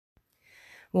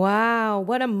Wow,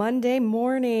 what a Monday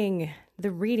morning.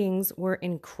 The readings were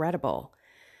incredible.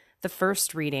 The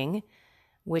first reading,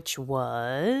 which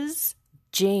was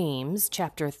James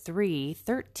chapter 3,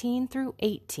 13 through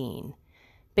 18,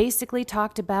 basically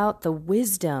talked about the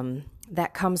wisdom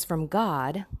that comes from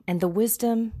God and the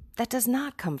wisdom that does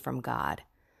not come from God.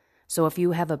 So if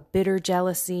you have a bitter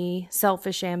jealousy,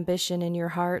 selfish ambition in your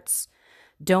hearts,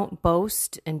 don't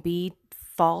boast and be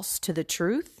false to the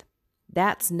truth.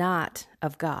 That's not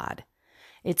of God.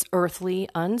 It's earthly,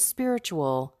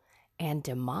 unspiritual, and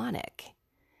demonic.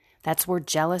 That's where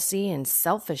jealousy and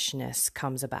selfishness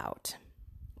comes about.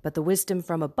 But the wisdom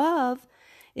from above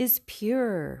is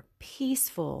pure,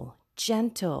 peaceful,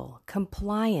 gentle,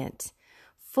 compliant,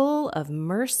 full of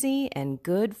mercy and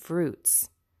good fruits.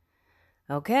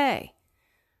 Okay,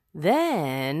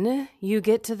 then you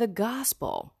get to the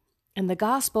gospel. And the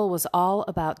gospel was all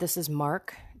about, this is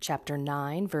Mark chapter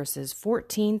 9, verses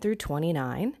 14 through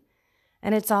 29.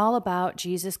 And it's all about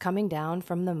Jesus coming down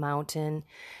from the mountain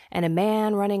and a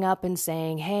man running up and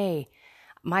saying, "Hey,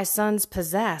 my son's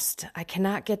possessed. I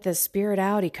cannot get this spirit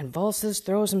out. He convulses,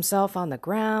 throws himself on the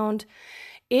ground.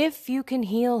 If you can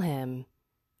heal him,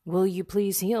 will you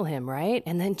please heal him?" Right?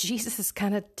 And then Jesus is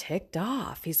kind of ticked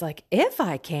off. He's like, "If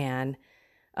I can?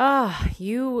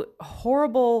 You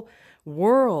horrible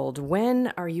world, when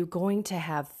are you going to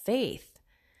have faith?"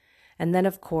 And then,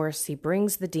 of course, he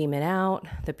brings the demon out.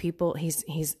 The people,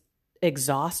 he's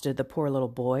exhausted, the poor little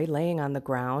boy, laying on the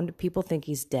ground. People think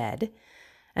he's dead.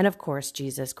 And of course,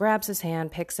 Jesus grabs his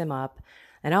hand, picks him up,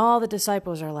 and all the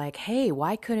disciples are like, "Hey,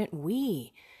 why couldn't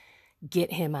we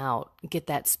get him out, get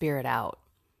that spirit out?"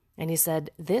 And he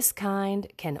said, "This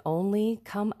kind can only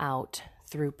come out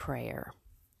through prayer."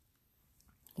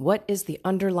 What is the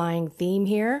underlying theme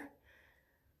here?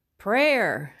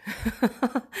 Prayer.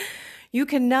 You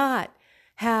cannot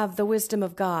have the wisdom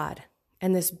of God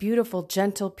and this beautiful,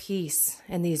 gentle peace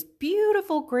and these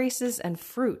beautiful graces and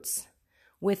fruits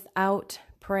without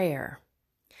prayer.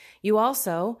 You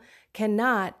also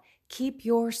cannot keep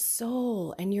your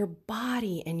soul and your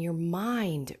body and your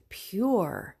mind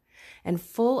pure and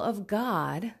full of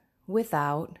God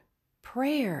without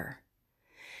prayer.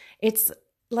 It's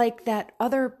like that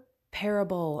other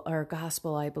parable or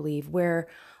gospel, I believe, where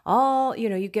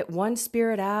you get one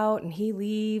spirit out and he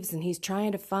leaves and he's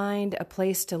trying to find a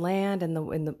place to land and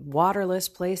in the waterless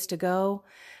place to go.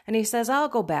 And he says, "I'll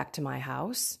go back to my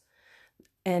house."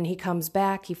 And he comes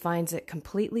back, he finds it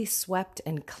completely swept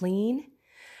and clean.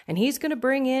 And he's going to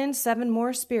bring in 7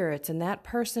 more spirits, and that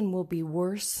person will be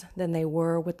worse than they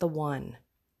were with the one.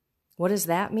 What does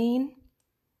that mean?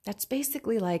 That's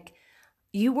basically like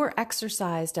you were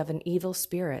exorcised of an evil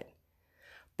spirit.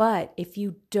 But if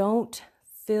you don't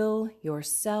fill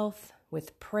yourself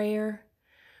with prayer,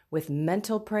 with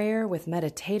mental prayer, with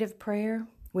meditative prayer,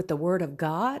 with the Word of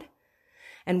God,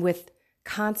 and with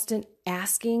constant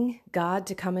asking God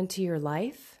to come into your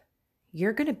life,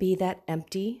 you're going to be that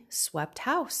empty, swept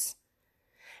house.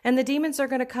 And the demons are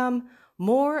going to come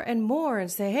more and more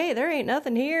and say, "Hey, there ain't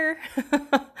nothing here."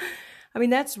 I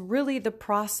mean, that's really the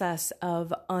process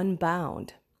of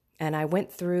Unbound. And I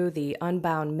went through the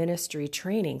Unbound ministry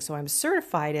training, so I'm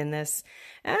certified in this,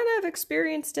 and I've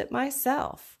experienced it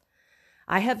myself.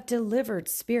 I have delivered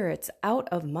spirits out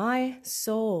of my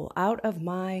soul, out of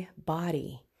my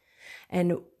body.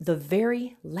 And the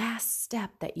very last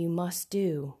step that you must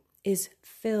do is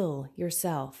fill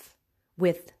yourself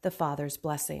with the Father's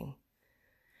blessing.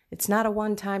 It's not a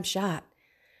one-time shot.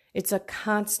 It's a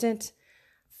constant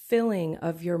filling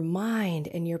of your mind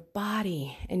and your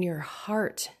body and your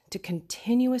heart to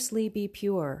continuously be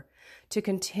pure, to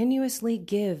continuously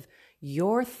give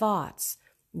your thoughts,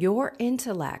 your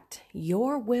intellect,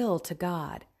 your will to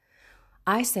God.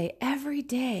 I say every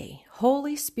day,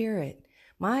 Holy Spirit,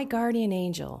 my guardian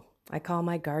angel, I call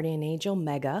my guardian angel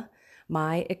Mega,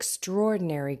 my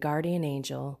extraordinary guardian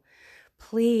angel,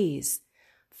 please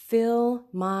fill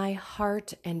my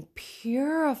heart and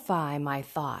purify my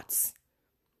thoughts.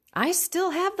 I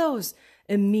still have those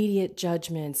immediate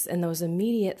judgments and those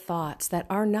immediate thoughts that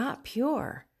are not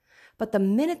pure. But the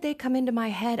minute they come into my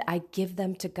head, I give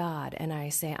them to God and I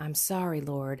say, "I'm sorry,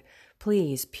 Lord.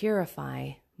 Please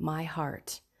purify my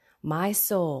heart, my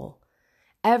soul,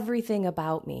 everything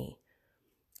about me,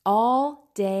 all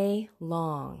day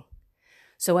long."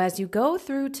 So as you go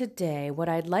through today, what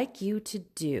I'd like you to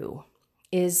do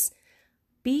is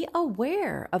be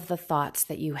aware of the thoughts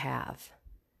that you have.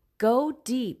 Go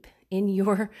deep in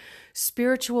your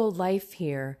spiritual life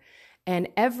here, and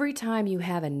every time you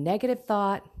have a negative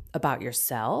thought about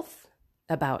yourself,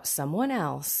 about someone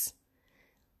else,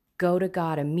 go to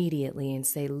God immediately and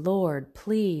say, Lord,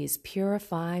 please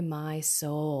purify my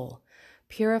soul,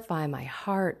 purify my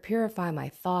heart, purify my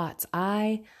thoughts.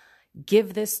 I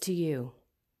give this to you.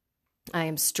 I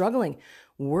am struggling,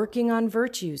 working on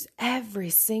virtues every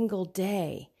single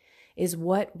day is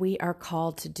what we are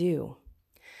called to do.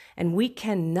 And we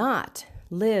cannot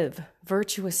live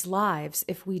virtuous lives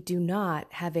if we do not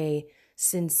have a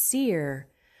sincere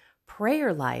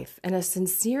prayer life and a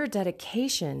sincere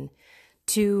dedication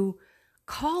to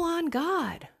call on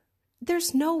God.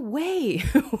 There's no way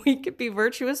we could be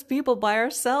virtuous people by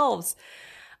ourselves.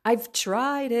 I've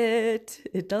tried it.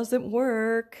 It doesn't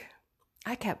work.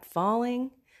 I kept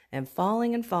falling and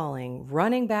falling and falling,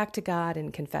 running back to God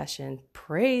in confession.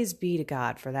 Praise be to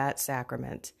God for that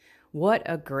sacrament. What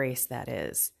a grace that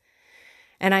is.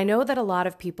 And I know that a lot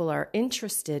of people are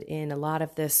interested in a lot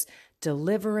of this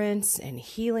deliverance and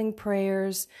healing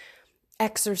prayers,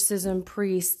 exorcism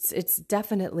priests. It's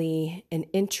definitely an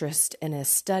interest and a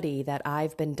study that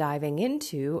I've been diving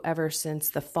into ever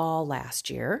since the fall last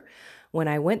year. When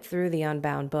I went through the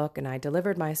Unbound book and I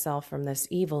delivered myself from this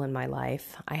evil in my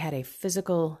life, I had a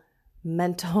physical,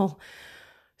 mental,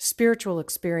 spiritual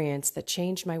experience that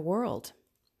changed my world.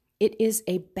 It is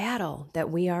a battle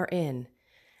that we are in,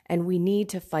 and we need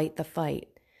to fight the fight.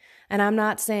 And I'm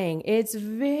not saying it's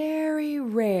very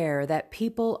rare that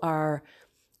people are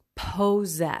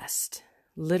possessed.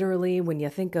 Literally, when you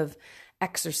think of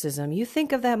exorcism, you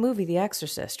think of that movie, The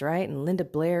Exorcist, right? And Linda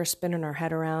Blair spinning her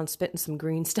head around, spitting some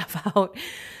green stuff out.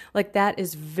 Like that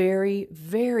is very,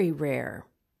 very rare.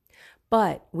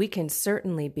 But we can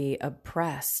certainly be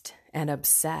oppressed and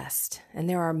obsessed. And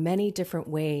there are many different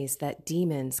ways that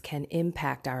demons can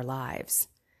impact our lives.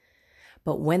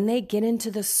 But when they get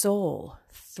into the soul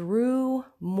through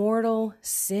mortal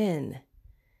sin,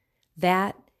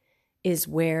 that is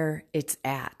where it's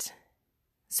at.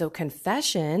 So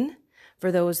confession,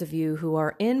 for those of you who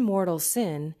are in mortal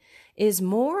sin, is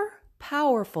more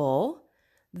powerful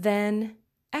than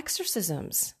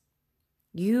exorcisms.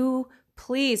 You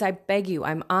please, I beg you,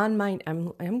 I'm gonna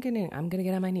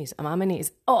get on my knees. I'm on my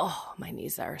knees. Oh, my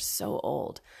knees are so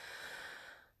old.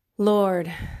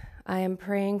 Lord, I am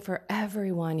praying for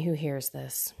everyone who hears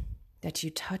this, that you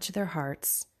touch their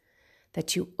hearts,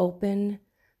 that you open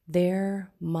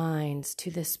their minds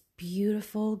to this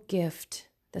beautiful gift,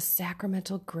 the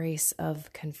sacramental grace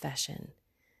of confession.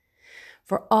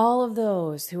 For all of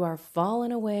those who are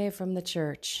fallen away from the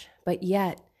church, but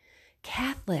yet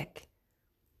Catholic,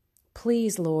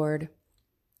 please, Lord,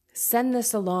 send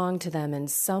this along to them in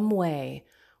some way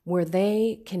where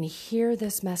they can hear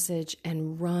this message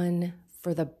and run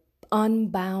for the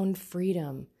unbound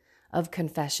freedom of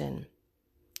confession,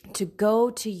 to go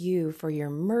to you for your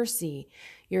mercy,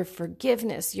 your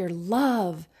forgiveness, your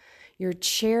love, your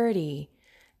charity,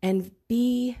 and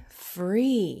be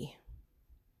free.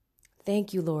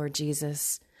 Thank you, Lord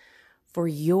Jesus, for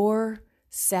your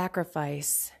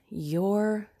sacrifice,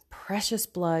 your precious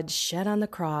blood shed on the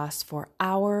cross for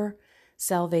our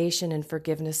salvation and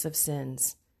forgiveness of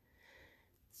sins.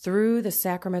 Through the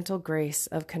sacramental grace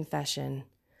of confession,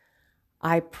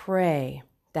 I pray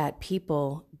that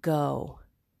people go.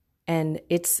 And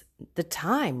it's the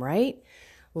time, right?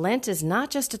 Lent is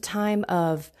not just a time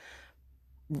of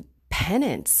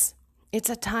penance.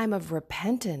 It's a time of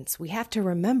repentance. We have to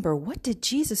remember, what did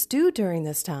Jesus do during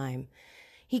this time?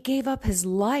 He gave up his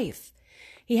life.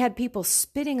 He had people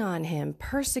spitting on him,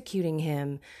 persecuting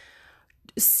him,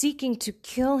 seeking to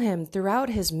kill him throughout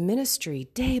his ministry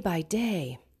day by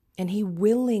day. And he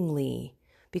willingly,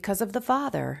 because of the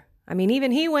Father, I mean,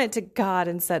 even he went to God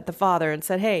and said, the Father, and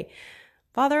said, hey,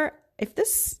 Father, if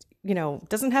this,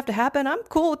 doesn't have to happen, I'm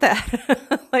cool with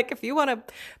that. Like, if you want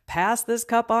to pass this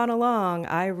cup on along,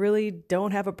 I really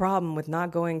don't have a problem with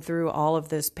not going through all of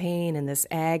this pain and this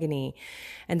agony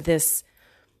and this,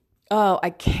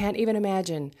 I can't even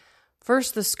imagine.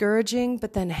 First the scourging,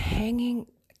 but then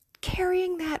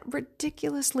carrying that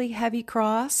ridiculously heavy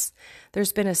cross.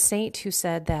 There's been a saint who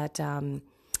said that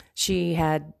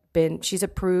she's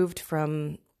approved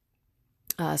from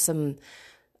some,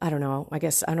 I don't know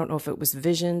if it was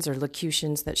visions or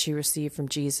locutions that she received from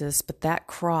Jesus, but that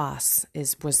cross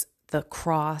was the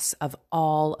cross of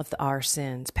all of our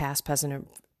sins, past, present,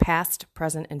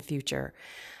 and future.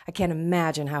 I can't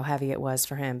imagine how heavy it was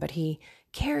for him, but he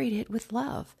carried it with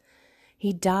love.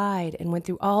 He died and went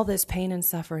through all this pain and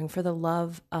suffering for the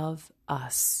love of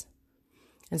us.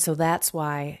 And so that's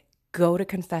why go to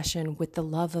confession with the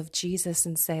love of Jesus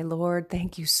and say, Lord,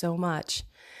 thank you so much.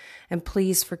 And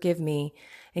please forgive me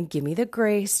and give me the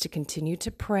grace to continue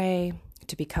to pray,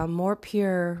 to become more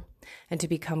pure, and to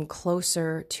become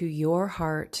closer to your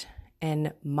heart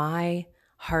and my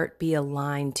heart be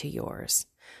aligned to yours.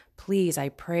 Please, I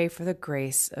pray for the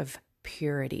grace of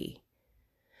purity.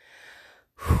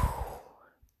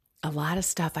 A lot of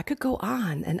stuff. I could go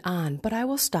on and on, but I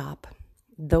will stop.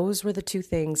 Those were the two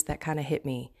things that kind of hit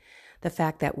me. The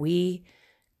fact that we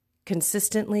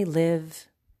consistently live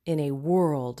in a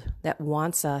world that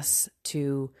wants us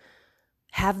to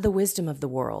have the wisdom of the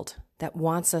world, that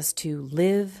wants us to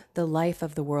live the life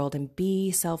of the world and be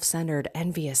self-centered,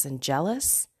 envious, and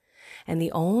jealous. And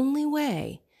the only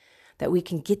way that we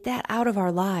can get that out of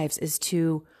our lives is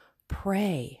to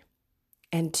pray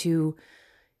and to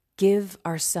give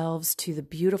ourselves to the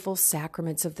beautiful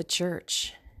sacraments of the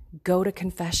church. Go to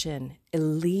confession,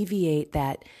 alleviate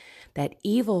that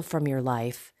evil from your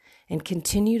life, and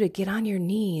continue to get on your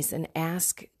knees and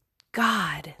ask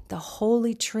God, the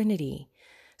Holy Trinity,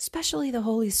 especially the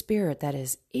Holy Spirit that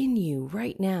is in you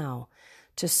right now,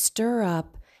 to stir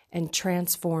up and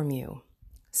transform you.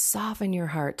 Soften your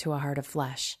heart to a heart of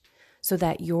flesh so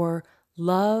that your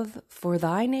love for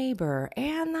thy neighbor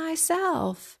and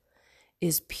thyself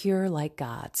is pure like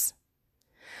God's.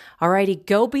 Alrighty,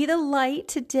 go be the light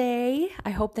today. I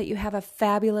hope that you have a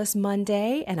fabulous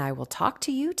Monday, and I will talk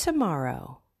to you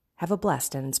tomorrow. Have a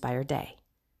blessed and inspired day.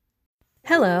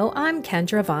 Hello, I'm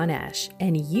Kendra Von Esch,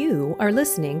 and you are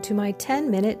listening to my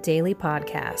 10-minute daily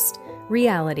podcast,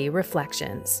 Reality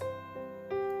Reflections.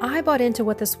 I bought into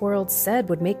what this world said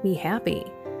would make me happy.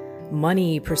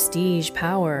 Money, prestige,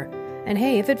 power. And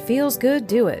hey, if it feels good,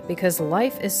 do it, because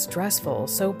life is stressful,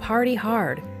 so party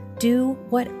hard. Do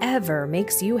whatever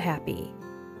makes you happy.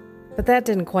 But that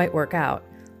didn't quite work out,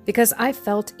 because I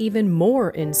felt even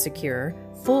more insecure,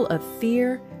 full of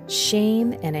fear,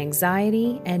 shame, and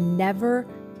anxiety, and never,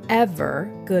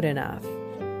 ever good enough.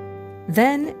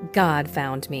 Then God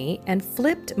found me and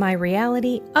flipped my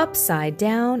reality upside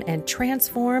down and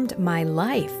transformed my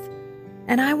life.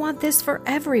 And I want this for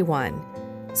everyone.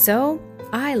 So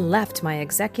I left my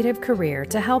executive career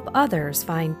to help others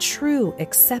find true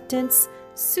acceptance,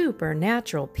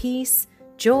 supernatural peace,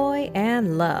 joy,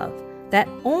 and love that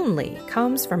only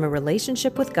comes from a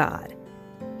relationship with God.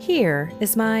 Here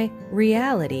is my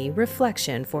reality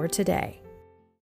reflection for today.